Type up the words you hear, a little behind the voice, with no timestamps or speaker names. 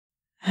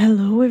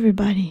Hello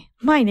everybody,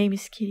 my name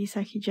is Kitty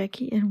Saki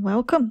Jackie and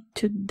welcome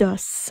to The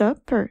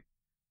Supper.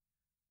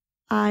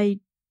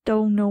 I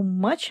don't know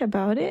much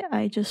about it,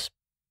 I just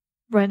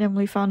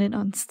randomly found it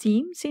on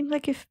Steam. Seems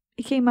like it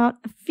came out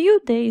a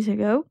few days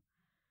ago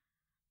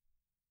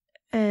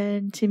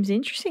and seems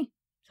interesting.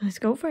 So let's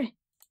go for it.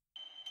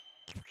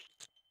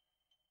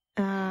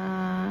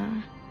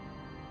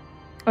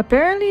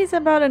 Apparently it's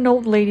about an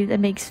old lady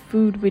that makes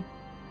food with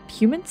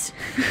humans.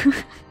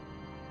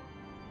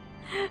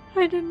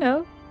 I don't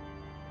know.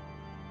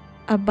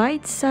 A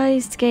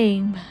bite-sized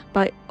game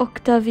by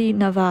Octavi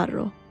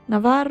Navarro.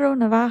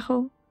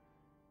 Navajo?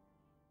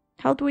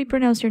 How do we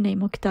pronounce your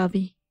name,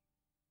 Octavi?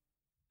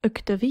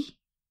 Octavi?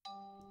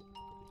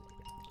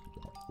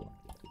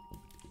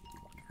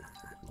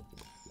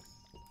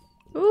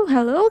 Ooh,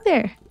 hello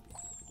there.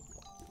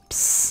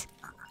 Psst,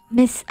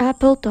 Miss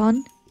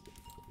Appleton.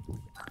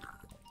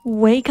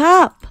 Wake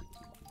up!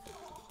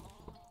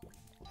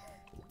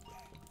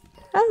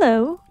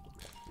 Hello.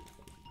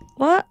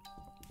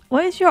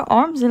 What is your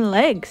arms and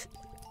legs?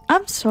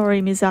 I'm sorry,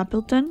 Miss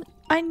Appleton.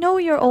 I know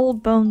your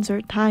old bones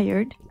are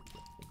tired.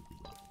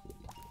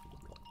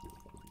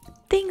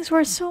 Things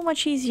were so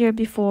much easier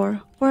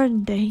before,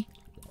 weren't they?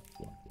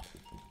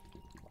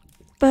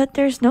 But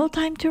there's no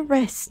time to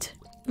rest.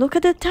 Look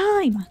at the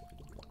time.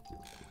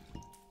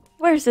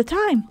 Where's the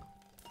time?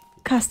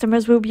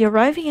 Customers will be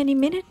arriving any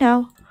minute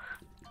now.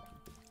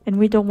 And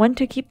we don't want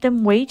to keep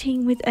them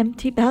waiting with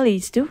empty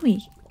bellies, do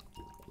we?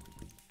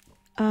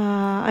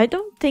 I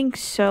don't think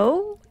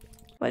so.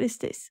 What is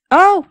this?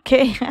 Oh,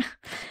 okay.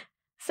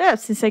 So,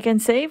 since I can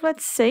save,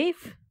 let's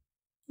save.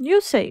 You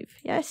save,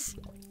 yes.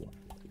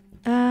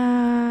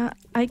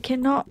 I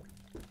cannot...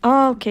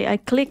 Oh, okay, I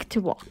click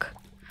to walk.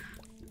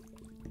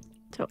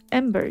 So,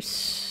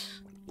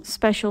 embers.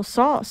 Special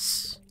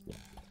sauce.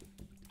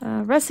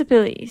 Recipe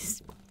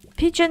list.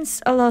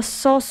 Pigeons a la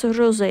sauce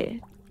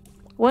rosé.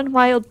 1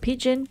 wild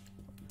pigeon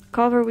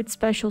covered with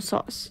special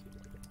sauce.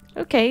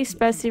 Okay,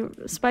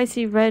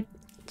 spicy red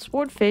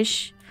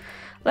swordfish.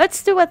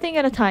 Let's do a thing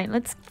at a time.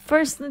 Let's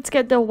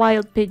get the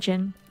wild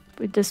pigeon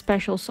with the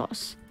special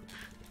sauce.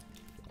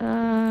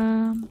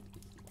 And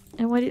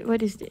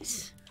what is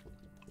this?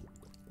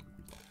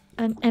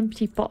 An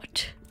empty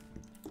pot.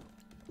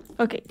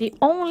 Okay, the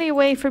only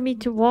way for me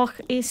to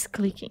walk is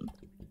clicking.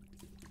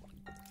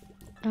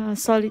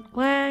 Solid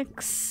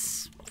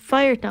wax,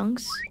 fire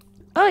tongues.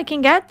 Oh, I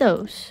can get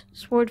those.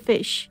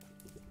 Swordfish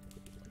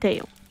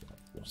tail.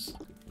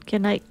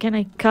 Can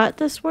I cut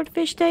the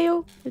swordfish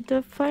tail with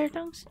the fire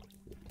tongues?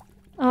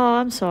 Oh,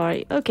 I'm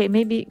sorry. Okay,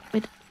 maybe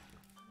with...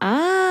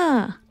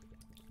 Ah!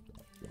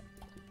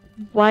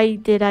 Why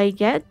did I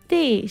get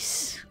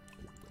this?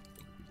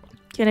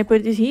 Can I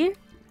put this here?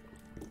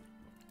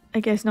 I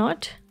guess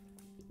not.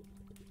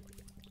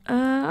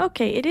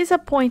 Okay, it is a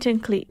point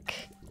and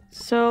click.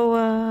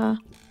 So,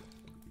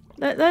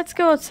 let's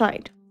go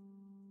outside.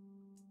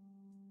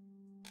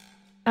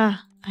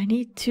 Ah, I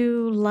need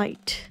to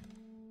light.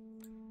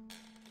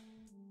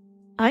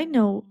 I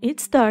know,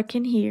 it's dark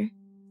in here.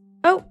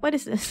 Oh, what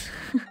is this?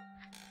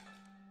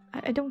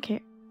 I don't care.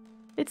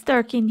 It's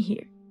dark in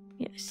here.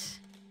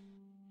 Yes.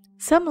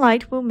 Some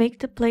light will make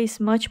the place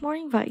much more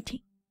inviting.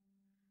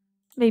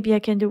 Maybe I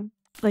can do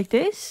like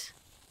this?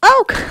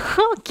 Oh,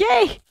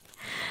 okay!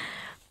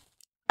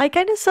 I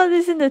kind of saw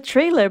this in the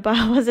trailer, but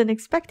I wasn't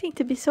expecting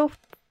to be so...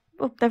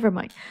 Oh, never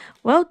mind.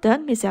 Well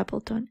done, Miss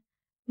Appleton.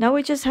 Now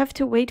we just have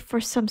to wait for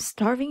some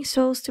starving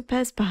souls to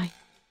pass by.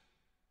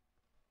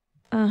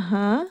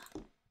 Uh-huh.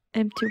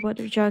 Empty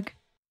water jug.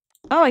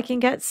 Oh, I can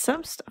get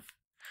some stuff.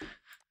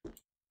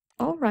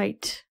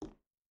 Alright.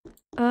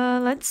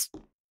 Let's...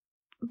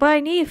 But I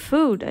need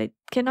food. I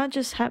cannot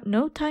just have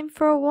no time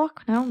for a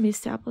walk now,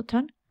 Miss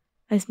Appleton.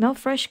 I smell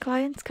fresh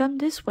clients come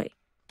this way.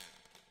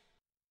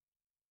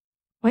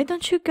 Why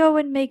don't you go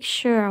and make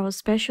sure our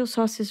special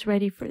sauce is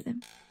ready for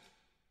them?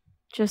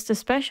 Just a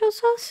special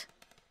sauce?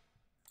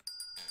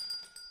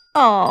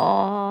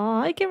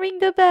 Aww, I can ring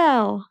the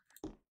bell.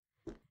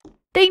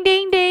 Ding,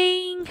 ding,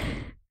 ding!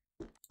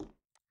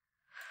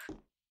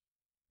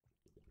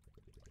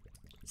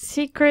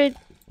 Secret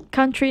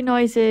country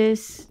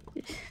noises.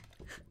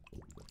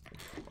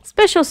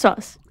 Special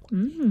sauce.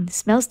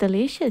 Smells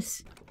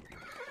delicious.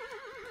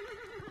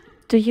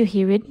 Do you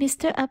hear it, Miss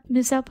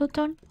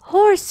Appleton?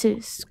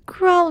 Horses,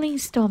 growling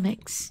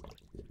stomachs.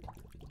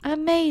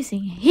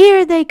 Amazing.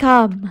 Here they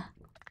come.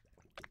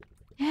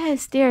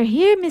 Yes, they are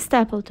here, Miss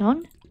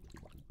Appleton.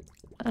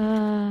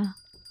 And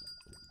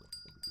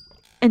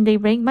they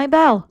rang my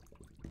bell.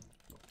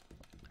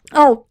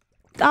 Oh,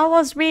 I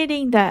was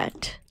reading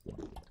that.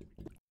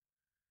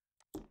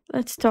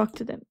 Let's talk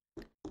to them.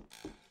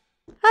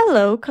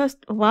 Hello,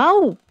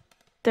 wow,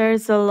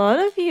 there's a lot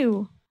of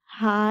you.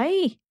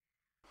 Hi.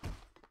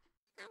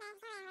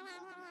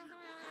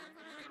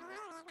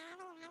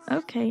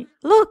 Okay,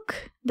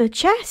 look, the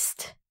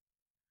chest.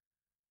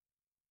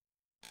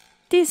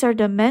 These are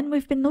the men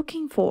we've been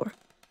looking for.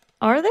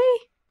 Are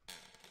they?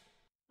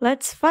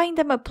 Let's find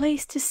them a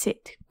place to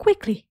sit,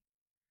 quickly.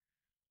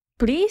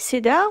 Please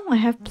sit down, I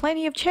have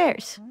plenty of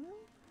chairs.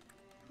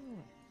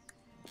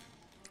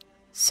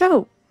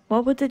 So,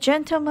 what would the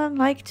gentleman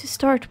like to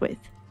start with?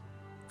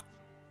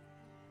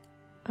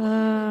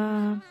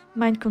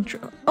 Mind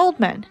control. Old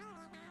man,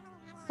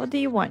 what do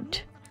you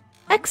want?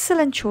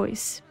 Excellent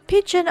choice.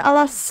 Pigeon à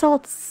la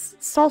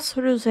sauce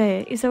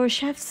rosée is our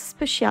chef's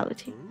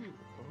specialty.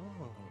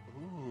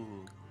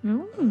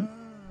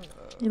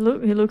 He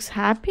looks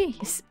happy.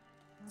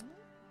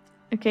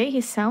 Okay,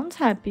 he sounds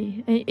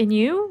happy. And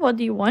you, what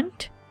do you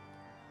want?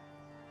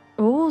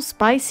 Oh,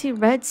 spicy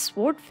red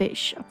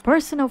swordfish, a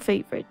personal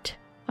favorite.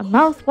 A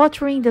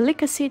mouth-watering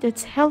delicacy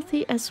that's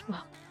healthy as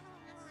well.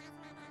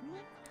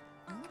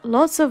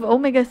 Lots of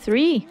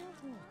omega-3.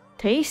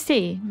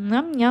 Tasty.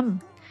 Yum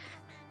yum.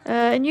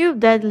 And you,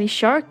 deadly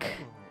shark.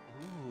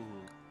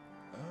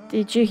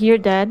 Did you hear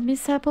that,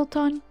 Miss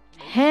Appleton?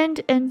 Hand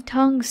and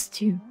tongue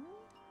stew.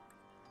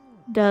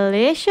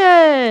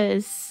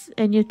 Delicious!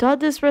 And you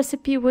thought this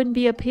recipe wouldn't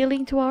be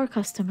appealing to our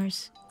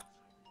customers.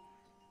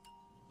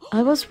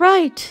 I was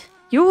right.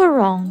 You were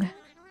wrong.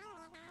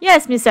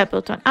 Yes, Miss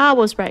Appleton, I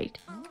was right.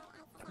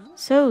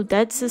 So,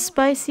 that's a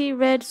spicy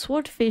red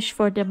swordfish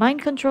for the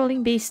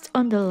mind-controlling beast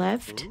on the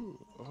left.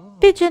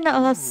 Pigeon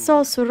à la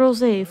sauce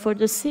rosée for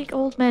the sick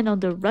old man on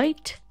the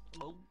right.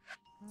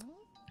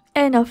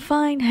 And a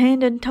fine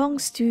hand and tongue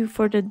stew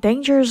for the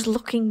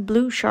dangerous-looking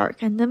blue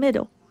shark in the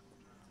middle.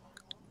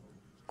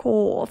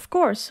 Cool, of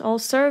course, all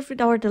served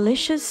with our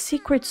delicious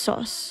secret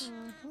sauce.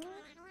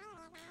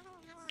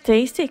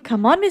 Tasty,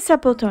 come on, Miss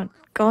Appleton.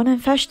 Go on and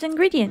fetch the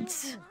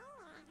ingredients.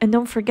 And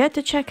don't forget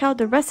to check out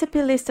the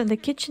recipe list on the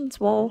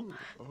kitchen's wall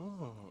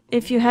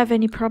if you have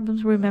any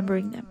problems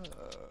remembering them.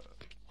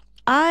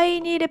 I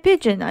need a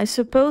pigeon. I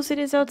suppose it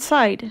is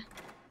outside.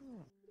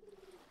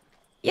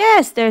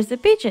 Yes, there's the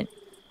pigeon.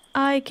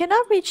 I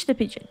cannot reach the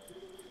pigeon.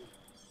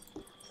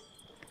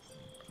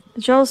 The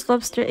Joel's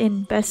Lobster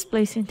Inn, best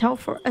place in town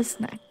for a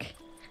snack.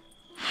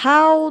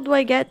 How do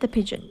I get the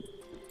pigeon?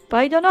 But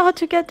I don't know how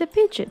to get the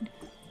pigeon.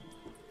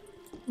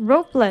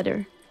 Rope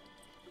ladder.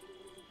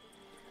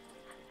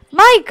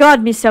 My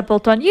God, Miss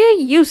Appleton, you're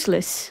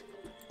useless.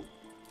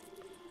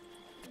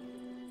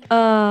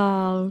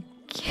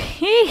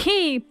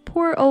 Okay,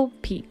 poor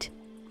old Pete.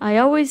 I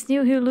always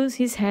knew he'd lose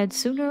his head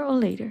sooner or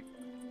later.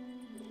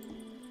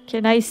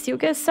 Can I still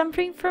get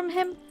something from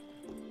him?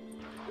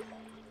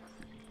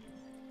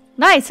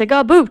 Nice, I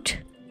got a boot.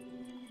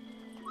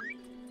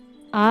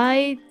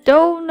 I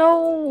don't know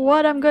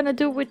what I'm gonna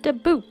do with the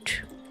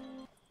boot.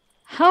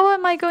 How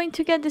am I going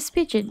to get this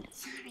pigeon?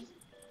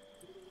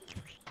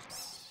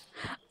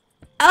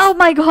 Oh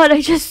my God,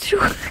 I just threw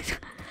it.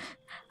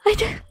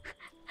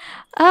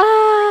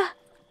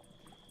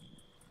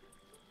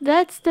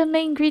 That's the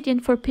main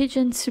ingredient for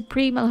pigeon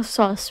supreme a la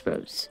sauce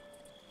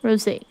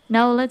rosé.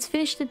 Now let's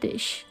finish the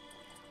dish.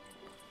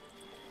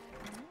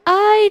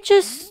 I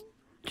just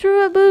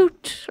threw a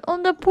boot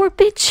on the poor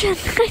pigeon.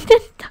 I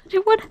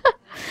didn't want to.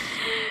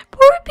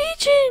 Poor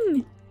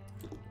pigeon.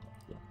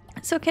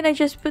 So can I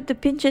just put the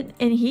pigeon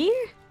in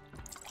here?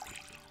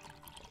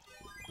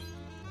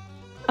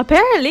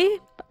 Apparently.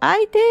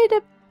 I did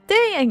a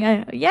thing.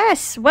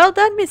 Yes, well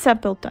done, Miss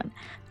Appleton.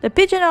 The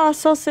pigeon à la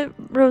sauce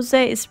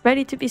rosée is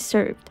ready to be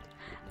served.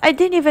 I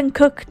didn't even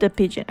cook the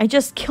pigeon. I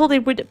just killed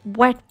it with a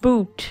wet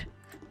boot.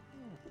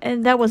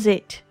 And that was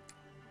it.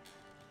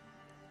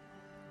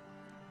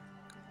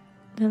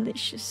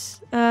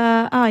 Delicious.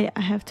 Yeah, I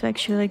have to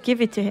actually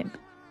give it to him.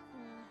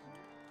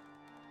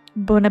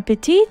 Bon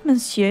appétit,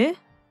 monsieur.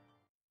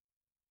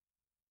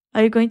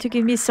 Are you going to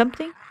give me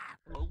something?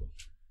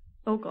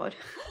 Oh God.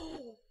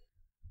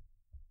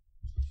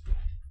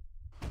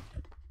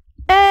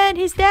 And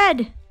he's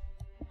dead!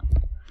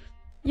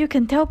 You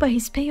can tell by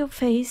his pale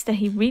face that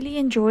he really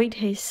enjoyed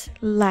his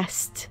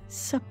last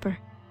supper.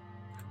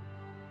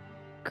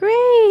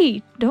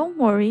 Great! Don't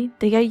worry,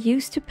 they are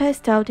used to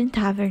passed out in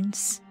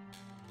taverns.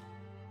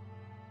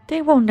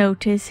 They won't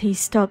notice he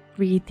stopped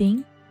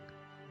breathing.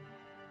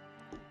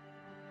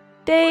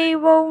 They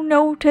won't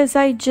notice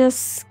I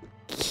just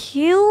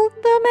killed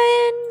the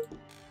man.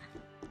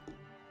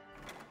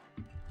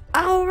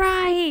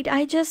 Alright,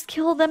 I just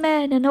killed the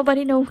man and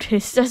nobody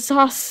noticed. That's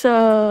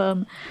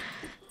awesome.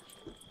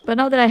 But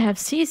now that I have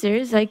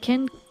scissors, I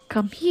can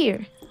come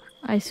here,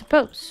 I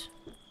suppose.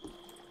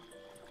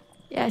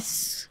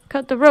 Yes,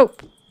 cut the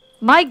rope.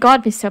 My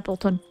God, Miss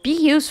Appleton, be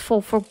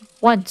useful for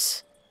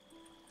once.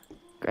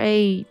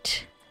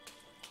 Great.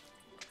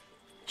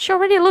 She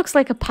already looks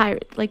like a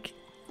pirate, like...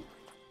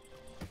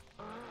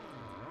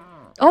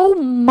 Oh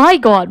my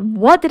God,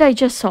 what did I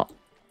just saw?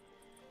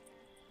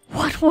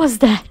 What was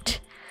that?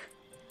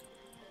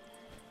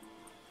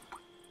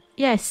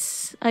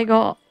 Yes, I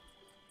got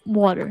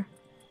water.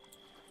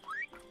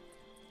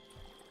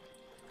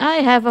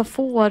 I have a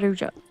full water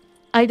jug.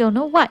 I don't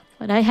know why,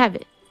 but I have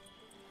it.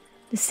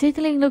 The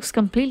seedling looks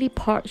completely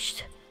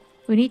parched.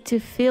 We need to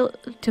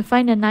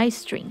find a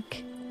nice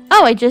drink.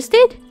 Oh, I just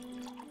did.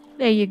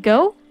 There you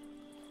go.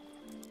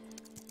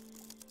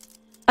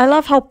 I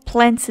love how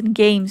plants and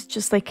games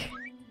just like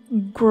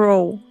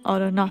grow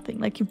out of nothing.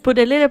 Like you put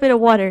a little bit of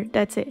water,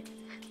 that's it.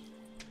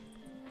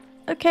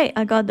 Okay,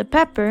 I got the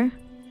pepper.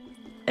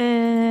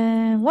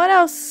 What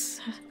else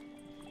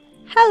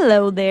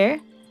Hello there.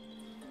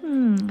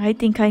 I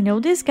think I know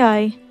this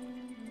guy.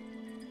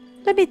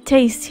 Let me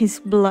taste his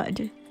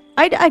blood.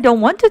 I don't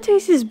want to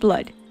taste his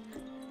blood.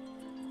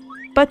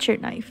 Butcher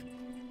knife.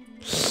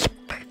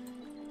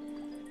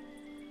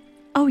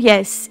 Oh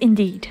yes,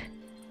 indeed.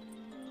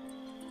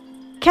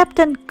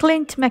 Captain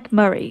Clint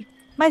McMurray,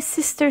 my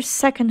sister's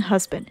second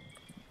husband.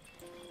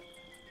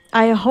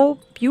 I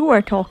hope you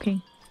are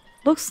talking.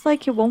 Looks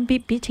like you won't be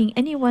beating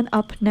anyone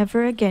up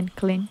never again,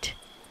 Clint.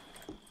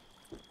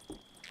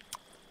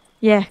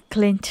 Yeah,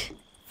 Clint.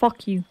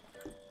 Fuck you.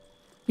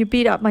 You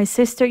beat up my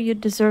sister, you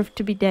deserve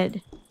to be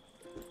dead.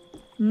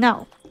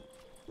 Now,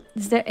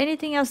 is there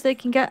anything else they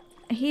can get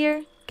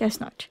here? Guess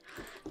not.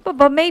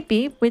 But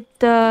maybe with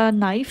the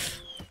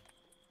knife,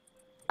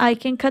 I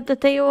can cut the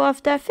tail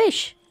off that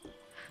fish.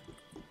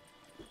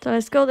 So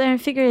let's go there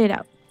and figure it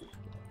out.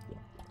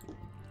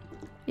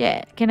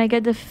 Yeah, can I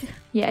get the...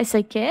 Yes,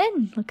 I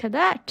can. Look at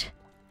that.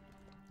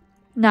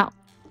 Now,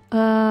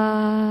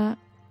 a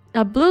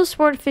blue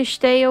swordfish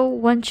tail,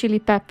 1 chili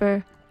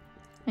pepper,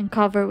 and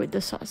cover with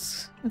the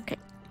sauce. Okay,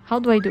 how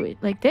do I do it?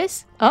 Like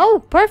this?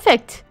 Oh,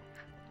 perfect!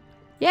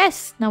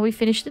 Yes, now we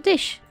finished the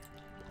dish.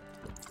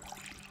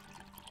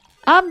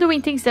 I'm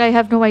doing things that I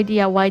have no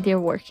idea why they're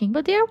working,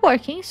 but they're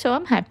working, so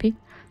I'm happy.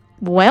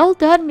 Well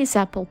done, Miss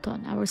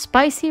Appleton. Our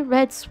spicy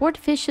red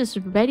swordfish is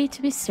ready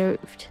to be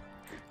served.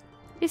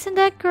 Isn't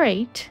that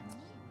great?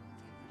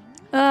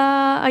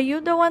 Are you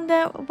the one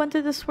that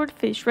wanted the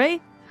swordfish,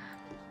 right?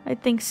 I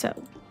think so.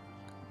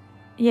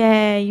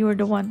 Yeah, you're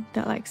the one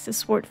that likes the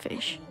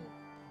swordfish.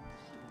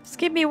 Just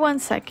give me 1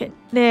 second.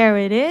 There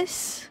it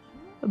is.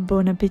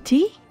 Bon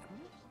appetit.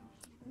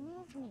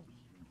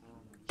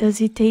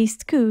 Does it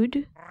taste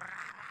good?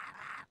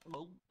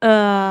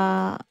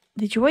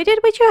 Did you eat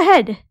it with your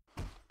head?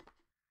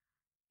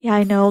 Yeah,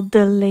 I know.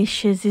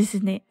 Delicious,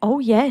 isn't it? Oh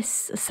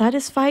yes, a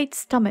satisfied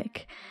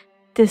stomach.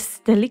 This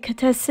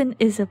delicatessen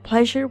is a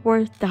pleasure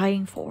worth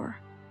dying for.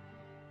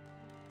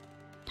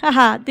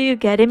 Haha, do you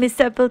get it, Miss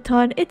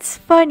Appleton? It's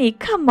funny.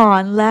 Come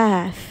on,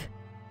 laugh.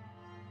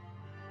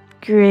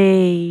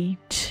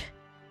 Great.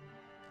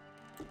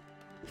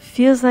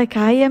 Feels like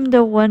I am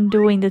the one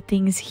doing the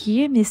things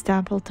here, Miss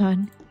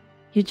Appleton.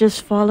 You're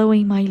just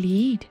following my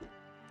lead.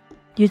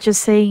 You're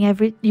just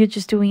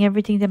doing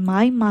everything that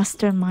my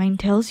mastermind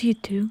tells you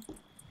to.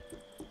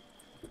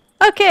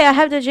 Okay, I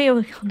have the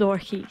jail door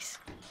keys.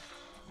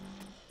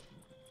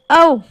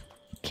 Oh,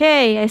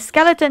 okay, a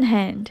skeleton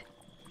hand.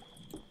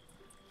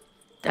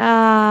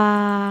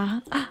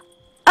 I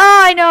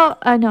know.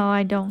 No,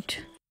 I don't.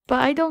 But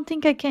I don't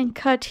think I can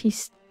cut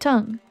his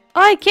tongue.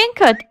 Oh, I can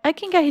cut. I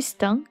can get his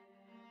tongue.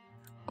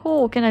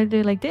 Cool. Can I do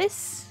it like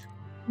this?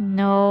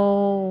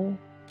 No.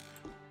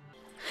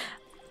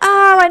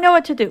 Oh, I know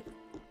what to do.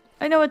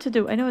 I know what to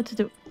do. I know what to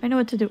do. I know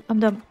what to do. I'm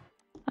dumb.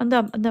 I'm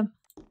dumb. I'm dumb.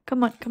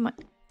 Come on. Come on.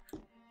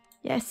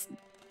 Yes.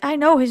 I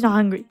know he's not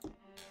hungry.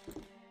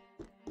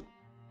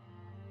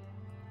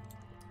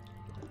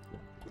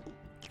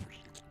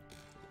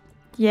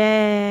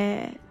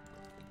 Yeah.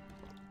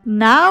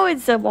 Now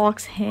it's a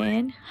box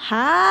hand.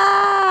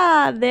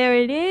 Ha! There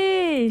it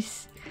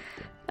is.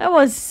 That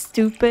was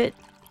stupid.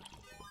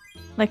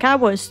 Like I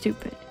was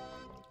stupid.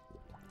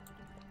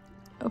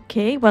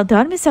 Okay, well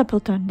done, Miss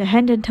Appleton. The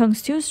hand and tongue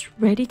stew is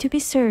ready to be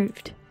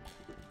served.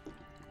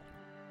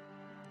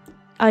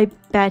 I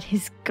bet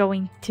he's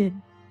going to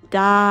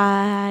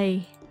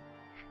die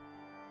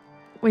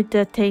with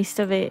the taste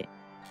of it.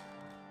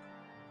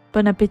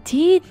 Bon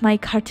appetit, my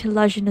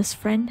cartilaginous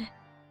friend.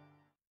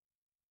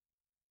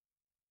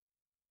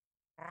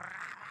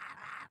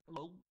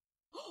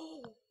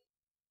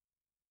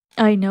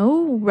 I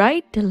know,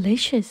 right?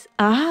 Delicious.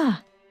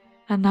 Ah,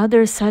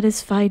 another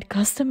satisfied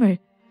customer.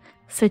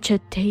 Such a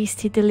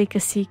tasty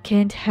delicacy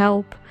can't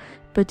help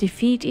but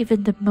defeat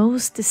even the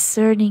most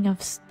discerning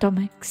of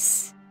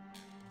stomachs.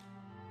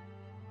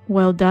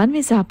 Well done,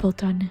 Miss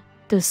Appleton.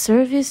 The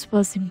service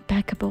was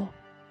impeccable.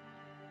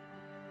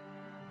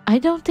 I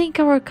don't think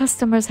our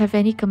customers have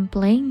any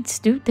complaints,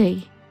 do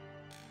they?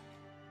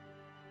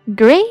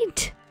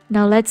 Great!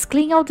 Now let's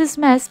clean out this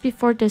mess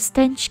before the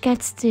stench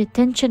gets the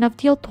attention of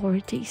the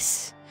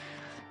authorities.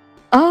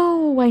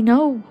 Oh, I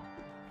know.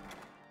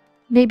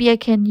 Maybe I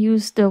can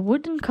use the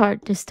wooden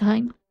cart this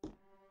time.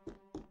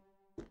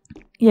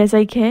 Yes,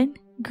 I can.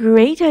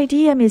 Great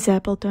idea, Miss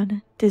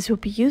Appleton. This will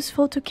be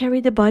useful to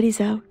carry the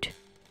bodies out.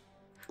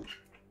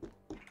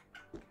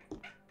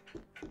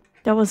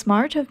 That was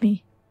smart of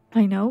me.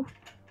 I know.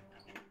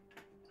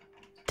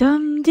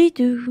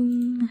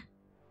 Dum-de-doom.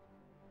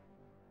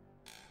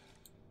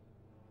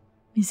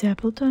 Miss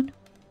Appleton,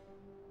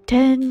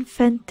 10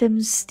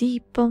 phantoms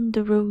deep on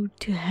the road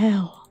to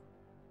hell.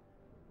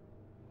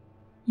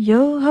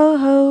 Yo ho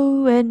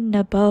ho and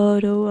a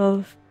bottle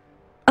of...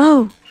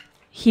 Oh,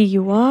 here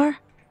you are.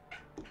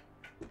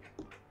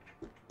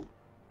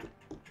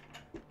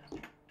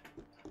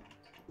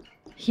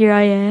 Here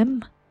I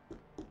am.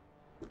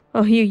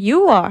 Oh, here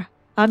you are.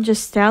 I'm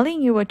just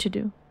telling you what to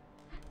do.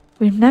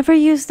 We've never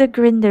used a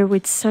grinder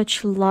with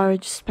such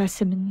large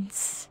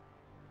specimens.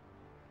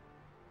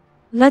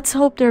 Let's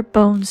hope their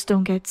bones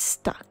don't get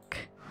stuck.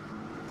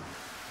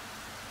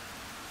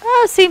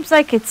 Oh, seems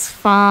like it's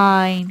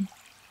fine.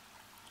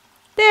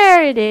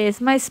 There it is,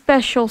 my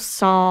special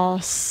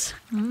sauce.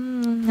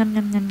 Nom, nom,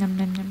 nom, nom,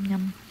 nom, nom,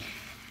 nom.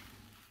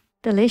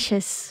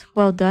 Delicious.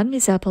 Well done,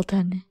 Miss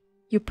Appleton.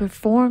 You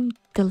performed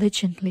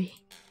diligently.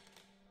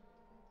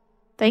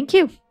 Thank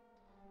you.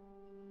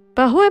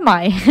 But who am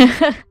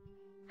I?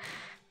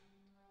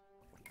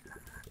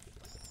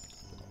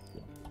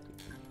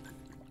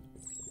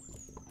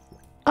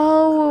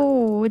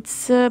 Oh,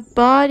 it's a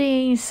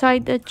body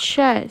inside the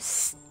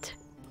chest.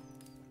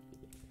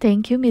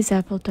 Thank you, Miss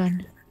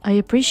Appleton. I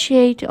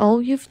appreciate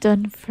all you've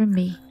done for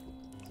me.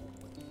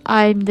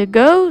 I'm the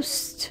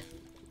ghost.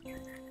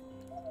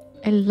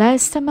 At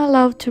last I'm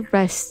allowed to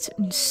rest,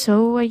 and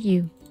so are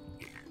you.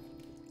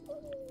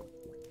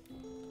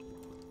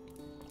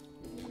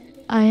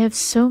 I have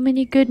so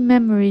many good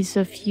memories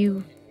of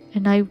you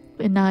and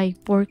I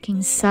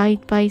working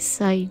side by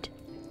side.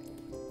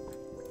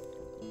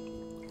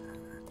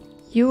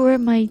 You were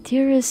my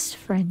dearest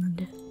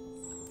friend.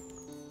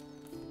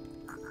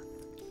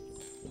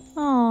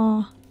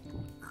 Aww.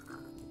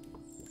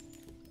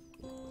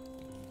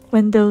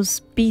 When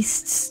those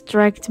beasts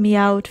dragged me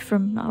out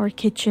from our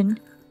kitchen,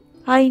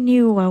 I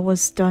knew I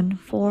was done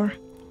for.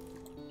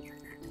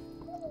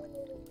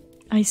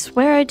 I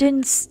swear I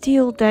didn't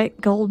steal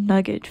that gold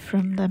nugget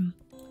from them.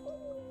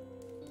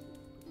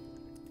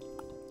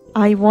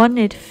 I won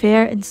it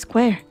fair and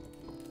square.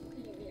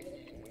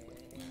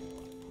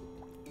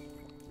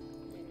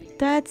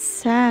 That's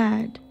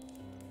sad.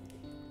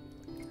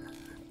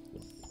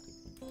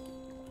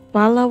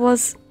 While I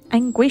was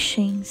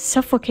anguishing,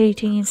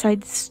 suffocating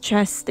inside this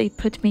chest they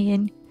put me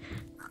in,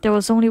 there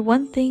was only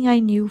one thing I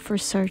knew for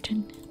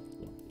certain.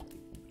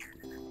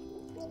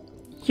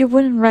 You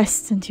wouldn't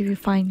rest until you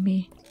find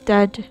me,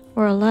 dead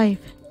or alive.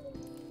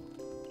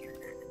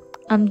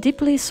 I'm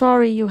deeply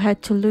sorry you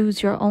had to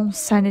lose your own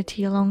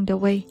sanity along the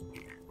way.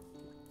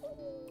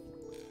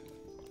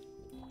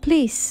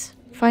 Please,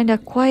 find a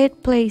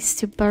quiet place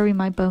to bury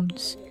my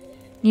bones,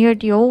 near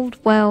the old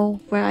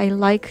well where I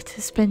like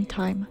to spend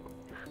time.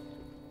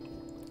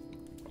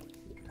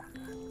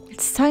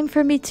 It's time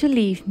for me to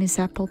leave, Miss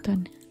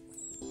Appleton.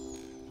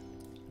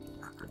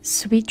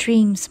 Sweet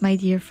dreams, my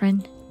dear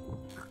friend.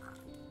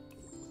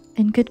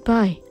 And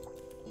goodbye.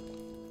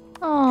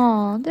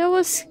 Aw, that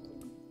was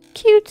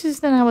cuter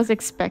than I was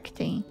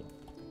expecting.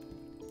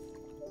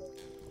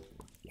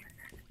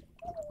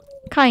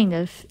 Kind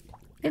of.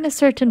 In a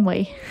certain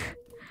way.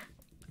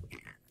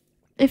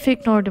 If you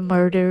ignore the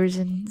murders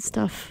and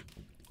stuff.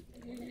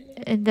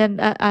 And then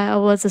I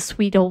was a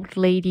sweet old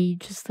lady,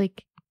 just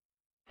like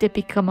did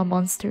become a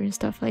monster and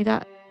stuff like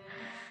that.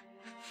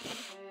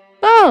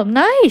 Oh,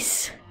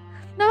 nice!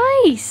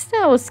 Nice!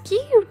 That was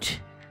cute!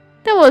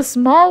 That was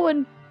small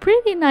and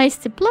pretty nice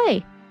to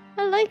play.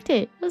 I liked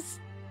it. It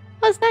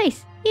was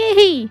nice.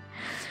 Yay!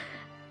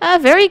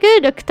 Very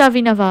good,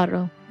 Octavi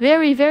Navarro.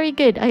 Very, very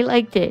good. I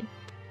liked it.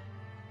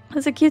 It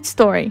was a cute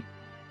story.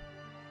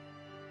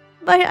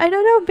 I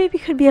don't know, maybe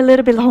it could be a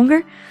little bit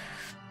longer.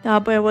 No,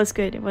 but it was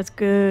good. It was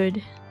good.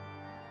 It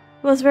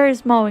was very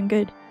small and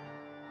good.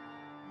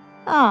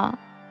 Ah.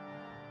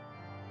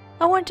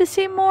 I want to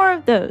see more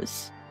of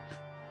those.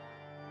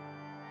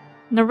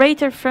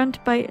 Narrator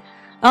front by...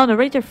 Oh,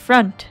 narrator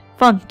front.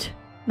 Font.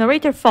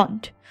 Narrator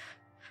font.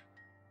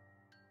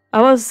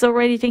 I was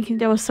already thinking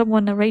there was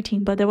someone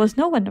narrating, but there was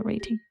no one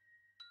narrating.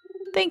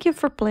 Thank you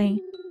for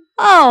playing.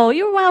 Oh,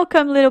 you're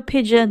welcome, little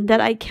pigeon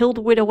that I killed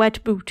with a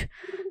wet boot.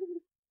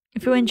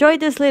 If you enjoyed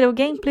this little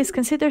game, please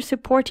consider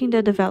supporting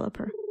the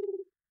developer,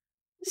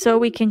 so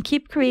we can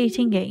keep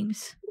creating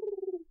games.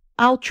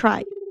 I'll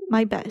try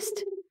my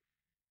best.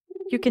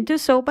 You can do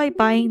so by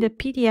buying the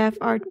PDF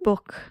art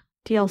book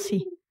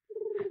DLC.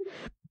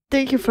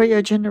 Thank you for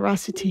your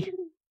generosity.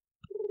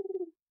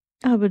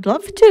 I would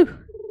love to.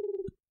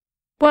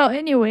 Well,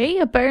 anyway,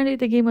 apparently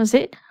the game was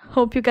it.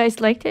 Hope you guys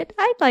liked it.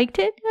 I liked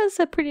it. It was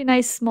a pretty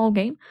nice small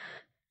game.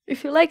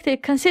 If you liked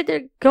it,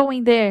 consider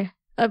going there.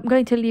 I'm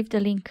going to leave the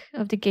link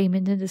of the game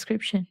in the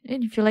description.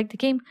 And if you like the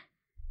game,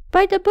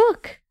 buy the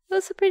book. It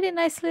was a pretty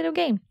nice little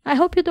game. I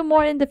hope you do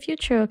more in the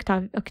future,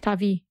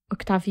 Octavi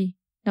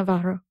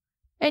Navarro.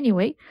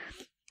 Anyway,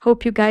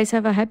 hope you guys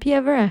have a happy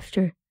ever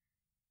after.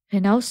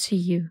 And I'll see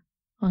you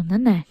on the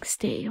next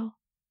tale.